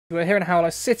We're here in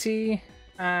Howler City,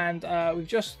 and we've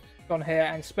just gone here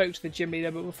and spoke to the gym leader,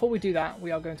 but before we do that,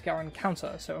 we are going to get our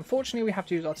encounter. So unfortunately, we have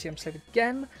to use our TM slave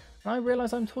again, and I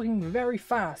realise I'm talking very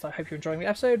fast. I hope you're enjoying the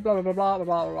episode, blah, blah, blah, blah, blah,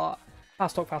 blah, blah.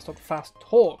 Fast talk, fast talk, fast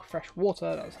talk. Fresh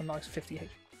water, that's a nice 50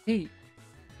 HP.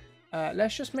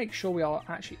 Let's just make sure we are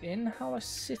actually in Howler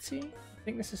City. I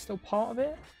think this is still part of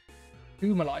it.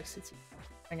 Umalai City.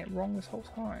 I'm getting it wrong this whole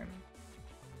time.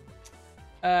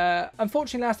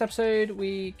 Unfortunately, last episode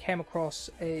we came across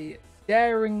a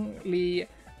daringly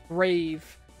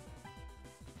brave,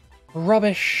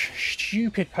 rubbish,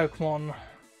 stupid Pokemon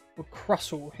called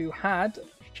Crustle who had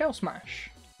Shell Smash.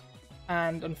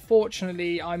 And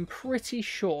unfortunately, I'm pretty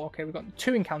sure, okay, we've got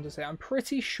 2 encounters here, I'm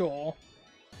pretty sure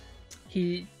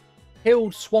he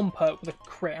killed Swampert with a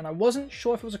crit. And I wasn't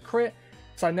sure if it was a crit,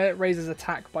 because I know it raises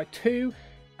attack by 2,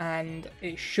 and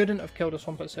it shouldn't have killed a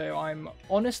Swampert, so I'm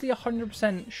honestly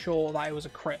 100% sure that it was a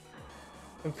crit.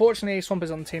 Unfortunately,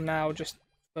 Swampert's on the team now, just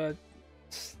for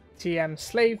TM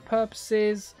slave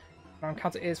purposes. Our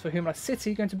encounter is for Humala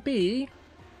City going to be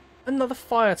another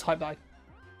fire type that I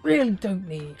really don't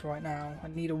need right now. I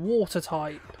need a water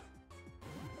type.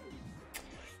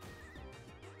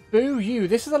 Boo you!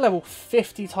 This is a level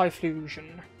 50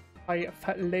 Typhlosion.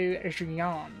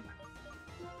 Typhlosion.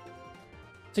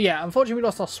 So yeah, unfortunately we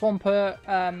lost our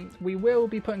Swampert. We will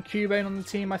be putting Cubone on the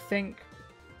team, I think,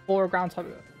 for ground type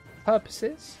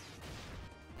purposes.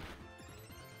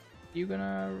 You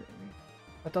gonna...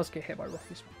 That does get hit by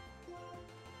Rocky Swift.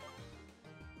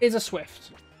 Is a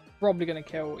Swift. Probably gonna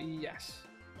kill, yes.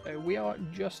 So we are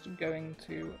just going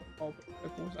to bob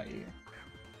Pokeballs at you.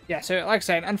 Yeah, so like I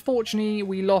said, unfortunately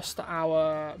we lost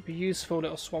our beautiful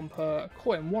little Swampert.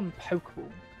 Caught in 1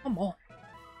 Pokeball. Come on.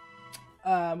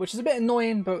 Which is a bit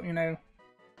annoying, but you know,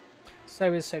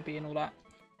 so is so be and all that.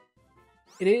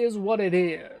 It is what it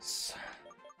is.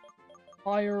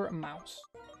 Fire Mouse.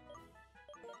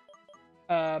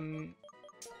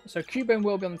 So Cubone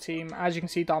will be on the team. As you can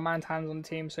see, Darmantan's on the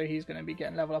team, so he's going to be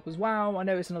getting leveled up as well. I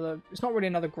know it's not really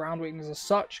another ground weakness as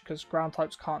such, because ground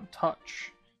types can't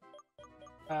touch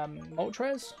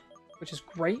Moltres, which is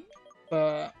great,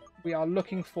 but we are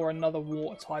looking for another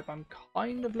water type. I'm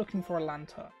kind of looking for a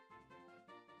Lantern.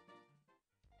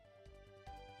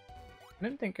 I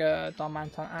don't think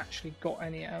Darmantan actually got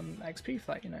any XP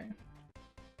for that, you know.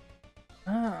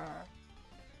 Ah.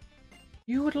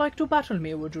 You would like to battle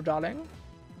me, would you, darling?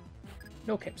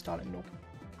 No caps, darling, no.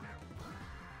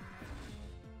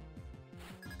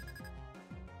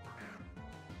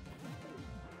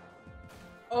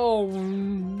 Oh,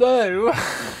 no.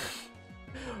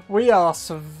 We are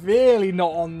severely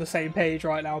not on the same page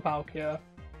right now, Palkia.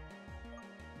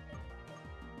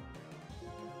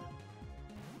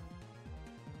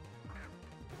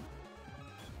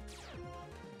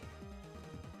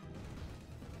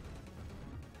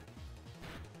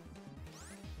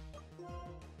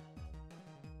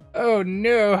 Oh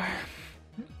no.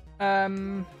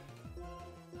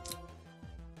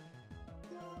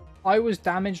 I was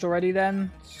damaged already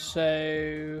then,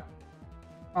 so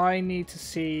I need to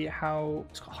see how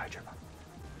it's got Hydro.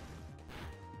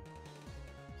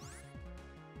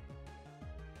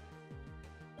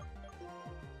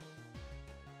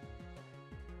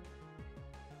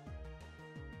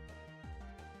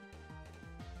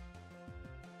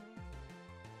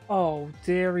 Oh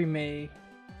dearie me.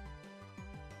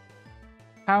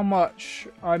 How much?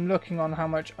 I'm looking on how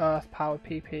much Earth Power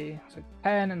PP. So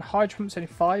 10 and Hydro Pump's only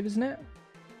 5, isn't it?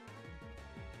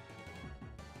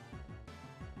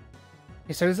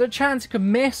 Okay, so there's a chance it could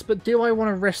miss, but do I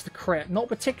want to risk the crit? Not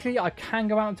particularly. I can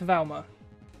go out into Velma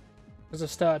because of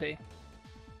Sturdy.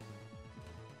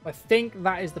 I think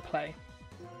that is the play.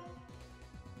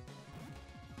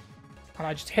 And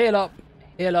I just heal up,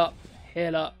 heal up,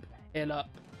 heal up, heal up.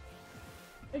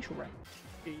 Facial range.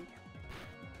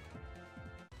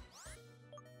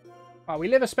 Wow, we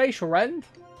live a spatial rend.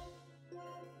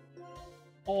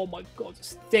 Oh my god,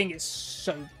 this thing is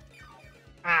so...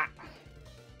 Ah.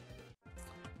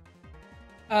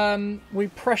 We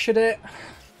pressured it.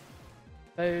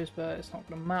 But it's not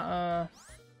going to matter.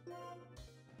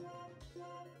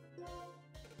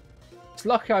 It's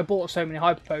lucky I bought so many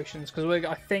Hyper Potions, because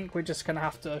I think we're just going to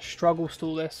have to struggle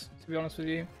stall this, to be honest with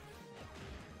you.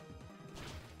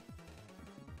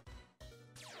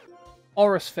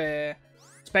 Aurasphere.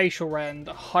 Spatial Rend,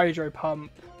 Hydro Pump.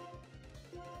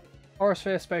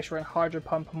 Aurasphere, Spatial Rend, Hydro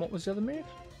Pump, and what was the other move?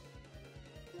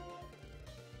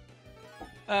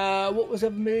 What was the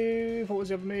other move? What was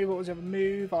the other move? What was the other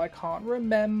move? I can't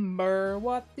remember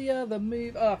what the other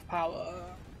move. Earth Power.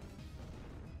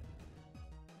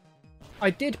 I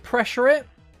did pressure it,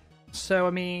 so I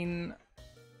mean,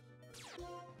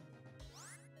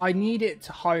 I need it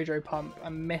to Hydro Pump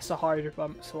and miss a Hydro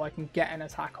Pump so I can get an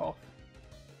attack off.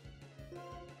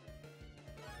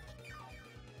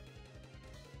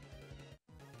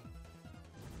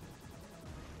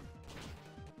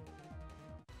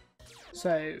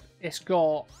 So it's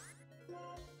got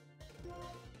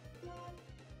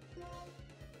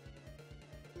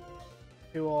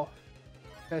two off.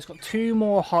 So it's got 2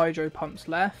 more Hydro Pumps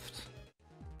left.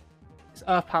 It's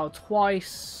Earth Power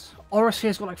twice.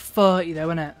 Orosphere's got like 30 though,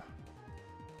 isn't it?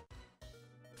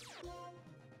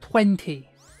 20.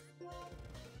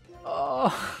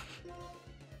 Oh.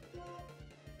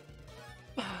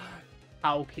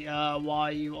 Palkia, why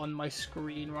are you on my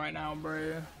screen right now,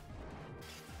 bro?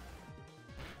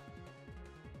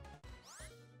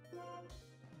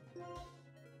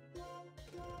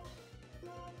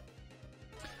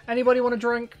 Anybody want a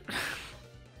drink?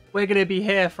 We're gonna be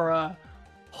here for a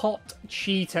hot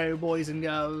Cheeto, boys and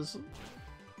girls.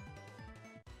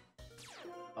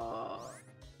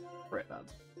 Right, bad.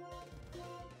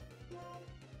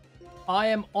 I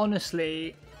am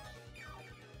honestly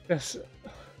just.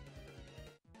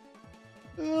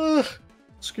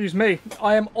 Excuse me.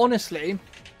 I am honestly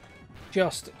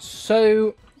just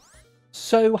so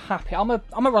happy. I'm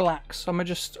a relax. I'm gonna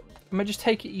just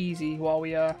take it easy while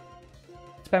we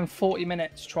spend 40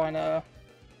 minutes trying to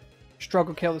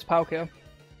struggle kill this Palkia.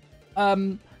 I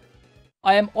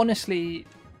am honestly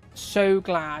so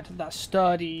glad that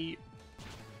Sturdy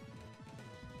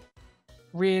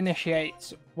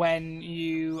reinitiates when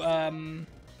you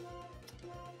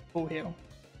full heal.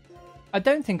 I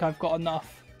don't think I've got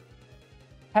enough.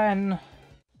 10,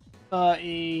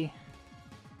 30.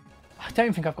 I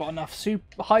don't think I've got enough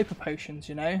super hyper potions,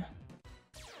 you know?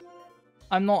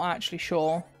 I'm not actually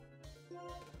sure.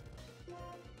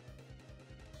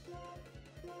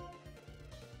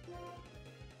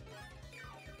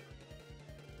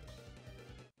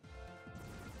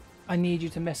 I need you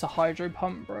to miss a Hydro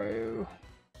Pump, bro.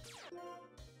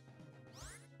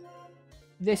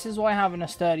 This is why having a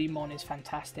Sturdy Mon is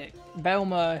fantastic.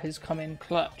 Velma has come in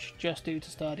clutch just due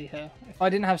to Sturdy here. If I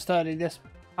didn't have Sturdy, this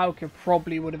Palkia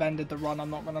probably would have ended the run, I'm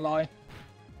not going to lie.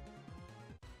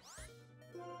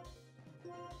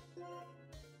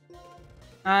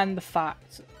 And the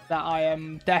fact that I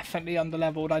am definitely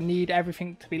underleveled. I need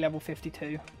everything to be level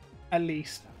 52, at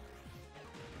least.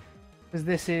 Because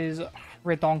this is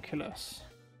redonkulous.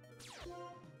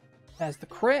 There's the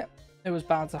crit. It was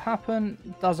bound to happen.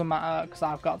 Doesn't matter because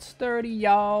I've got Sturdy,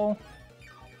 y'all.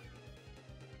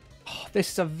 Oh,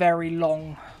 this is a very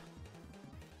long.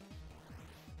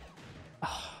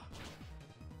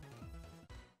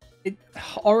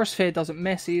 Orosphere doesn't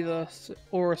miss either.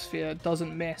 Orosphere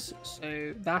doesn't miss,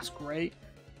 so that's great.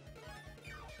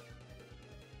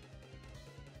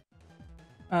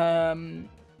 What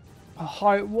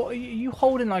are you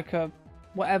holding? Like a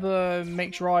whatever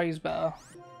makes your eyes better.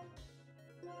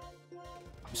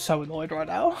 I'm so annoyed right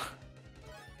now.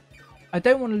 I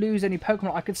don't want to lose any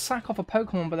Pokemon. I could sack off a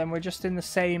Pokemon, but then we're just in the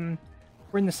same.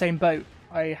 We're in the same boat.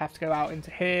 I have to go out into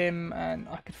him, and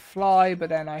I could fly, but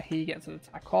then he gets an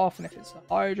attack off, and if it's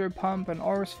a Hydro Pump and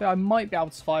Orosphere, I might be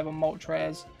able to survive on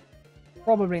Moltres.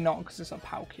 Probably not, because it's a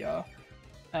Palkia.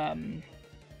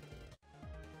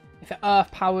 If it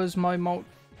Earth Powers my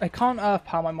I can't Earth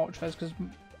Power my Moltres, because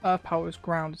Earth Power is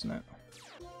ground, isn't it?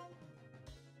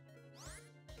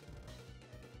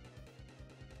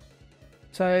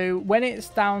 So when it's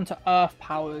down to Earth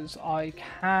Powers, I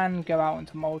can go out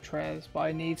into Moltres, but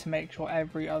I need to make sure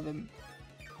every other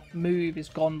move is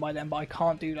gone by then, but I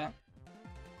can't do that.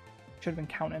 Should have been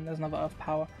counting, there's another Earth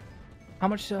Power. How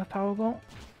much does Earth Power got?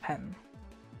 10.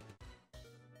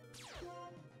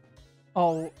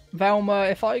 Oh, Velma,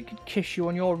 if I could kiss you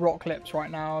on your rock lips right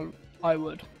now, I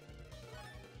would.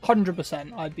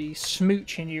 100%, I'd be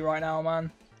smooching you right now,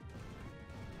 man.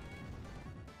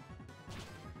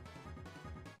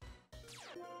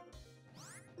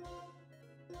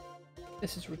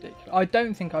 This is ridiculous. I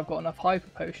don't think I've got enough Hyper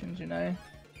Potions, you know.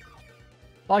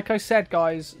 Like I said,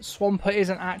 guys, Swampert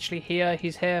isn't actually here.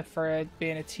 He's here for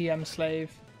being a TM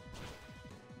slave.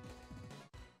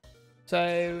 So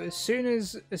as soon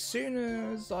as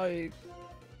I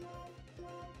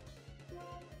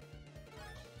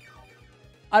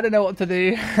don't know what to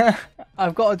do.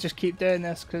 I've got to just keep doing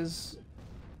this because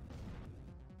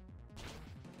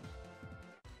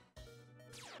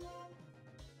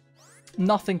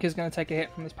nothing is going to take a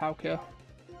hit from this Palkia.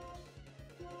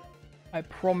 I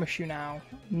promise you now,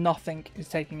 nothing is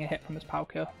taking a hit from this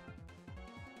Palkia.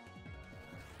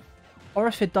 Or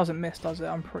if it doesn't miss, does it?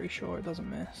 I'm pretty sure it doesn't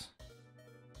miss.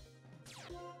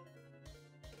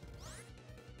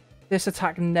 This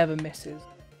attack never misses.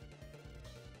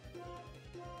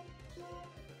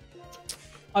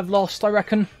 I've lost, I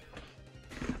reckon.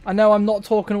 I know I'm not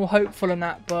talking all hopeful and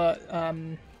that, but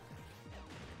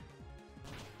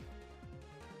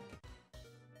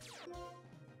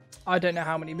I don't know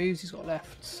how many moves he's got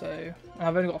left, so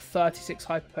I've only got 36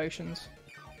 hyper potions.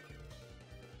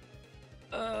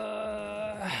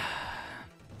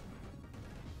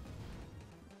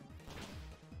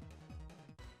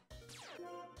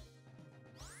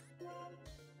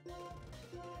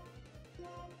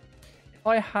 If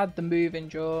I had the move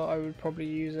Endure, I would probably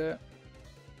use it.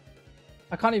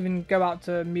 I can't even go out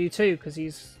to Mewtwo because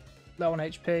he's low on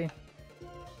HP.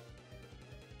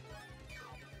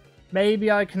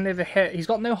 Maybe I can live a hit. He's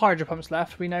got no Hydro Pumps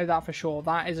left. We know that for sure.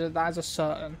 That is a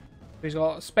certain. He's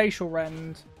got Spatial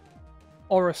Rend,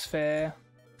 Aura Sphere,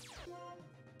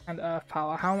 and Earth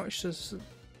Power. How much does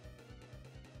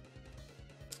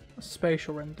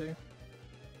Spatial Rend do?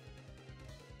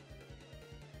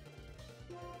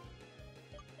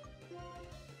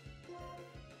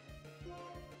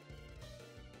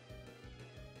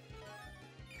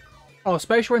 Oh,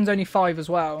 Spatial Rend's only 5 as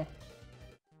well.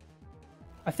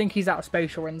 I think he's out of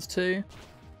Spatial Rends too.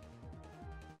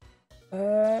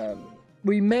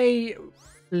 We may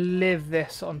live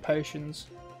this on potions.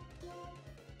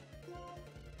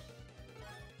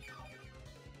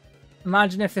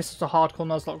 Imagine if this was a hardcore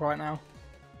Nuzlocke right now.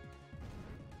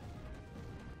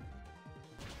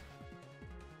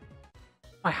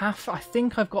 I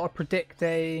think I've got to predict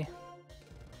an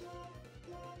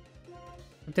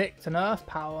Earth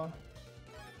Power.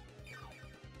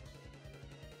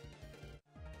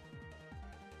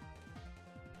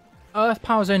 Earth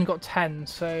Power's only got 10,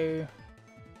 so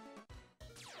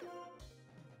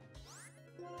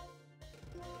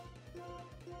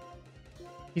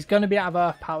he's going to be out of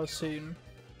Earth Power soon.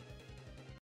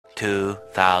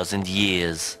 2,000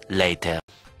 years later.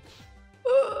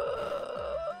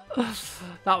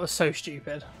 That was so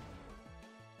stupid.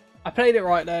 I played it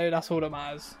right though, that's all that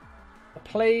matters. The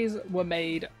plays were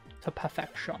made to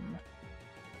perfection.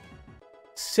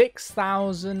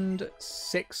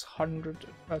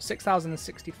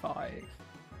 6,065.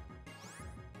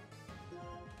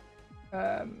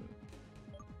 I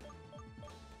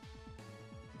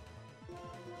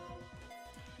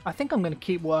think I'm going to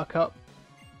keep work up.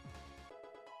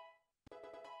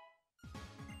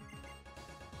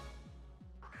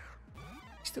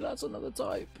 Still has another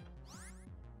type.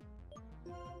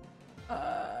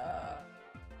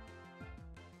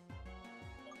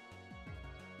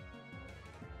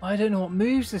 I don't know what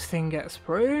moves this thing gets,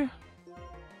 bro.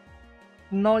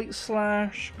 Night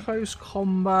Slash, Close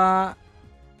Combat.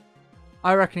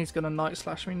 I reckon he's gonna Night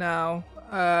Slash me now.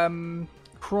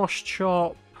 Cross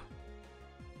Chop.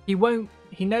 He won't.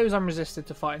 He knows I'm resisted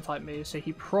to fighting type moves, so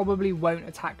he probably won't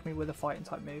attack me with a fighting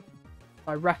type move.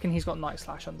 I reckon he's got Night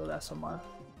Slash under there somewhere.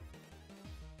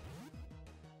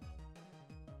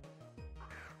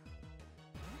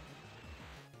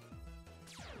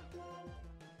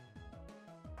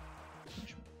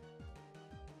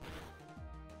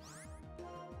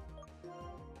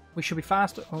 We should be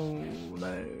faster. Oh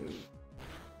no.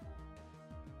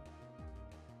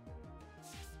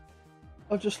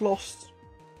 I've just lost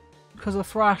because of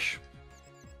Thrash.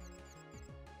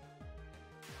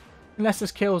 Unless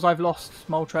this kills, I've lost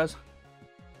Moltres.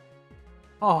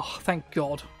 Oh, thank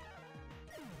God.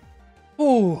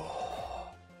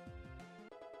 Oh.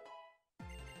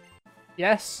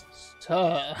 Yes,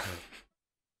 sir.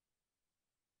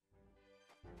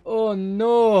 Oh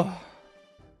no.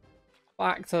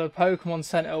 Back to the Pokemon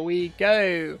Center we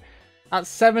go. That's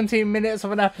 17 minutes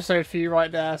of an episode for you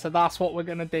right there, so that's what we're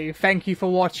going to do. Thank you for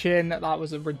watching. That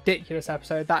was a ridiculous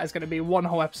episode. That is going to be one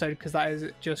whole episode because that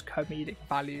is just comedic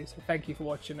value. So thank you for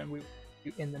watching, and we'll see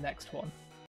you in the next one.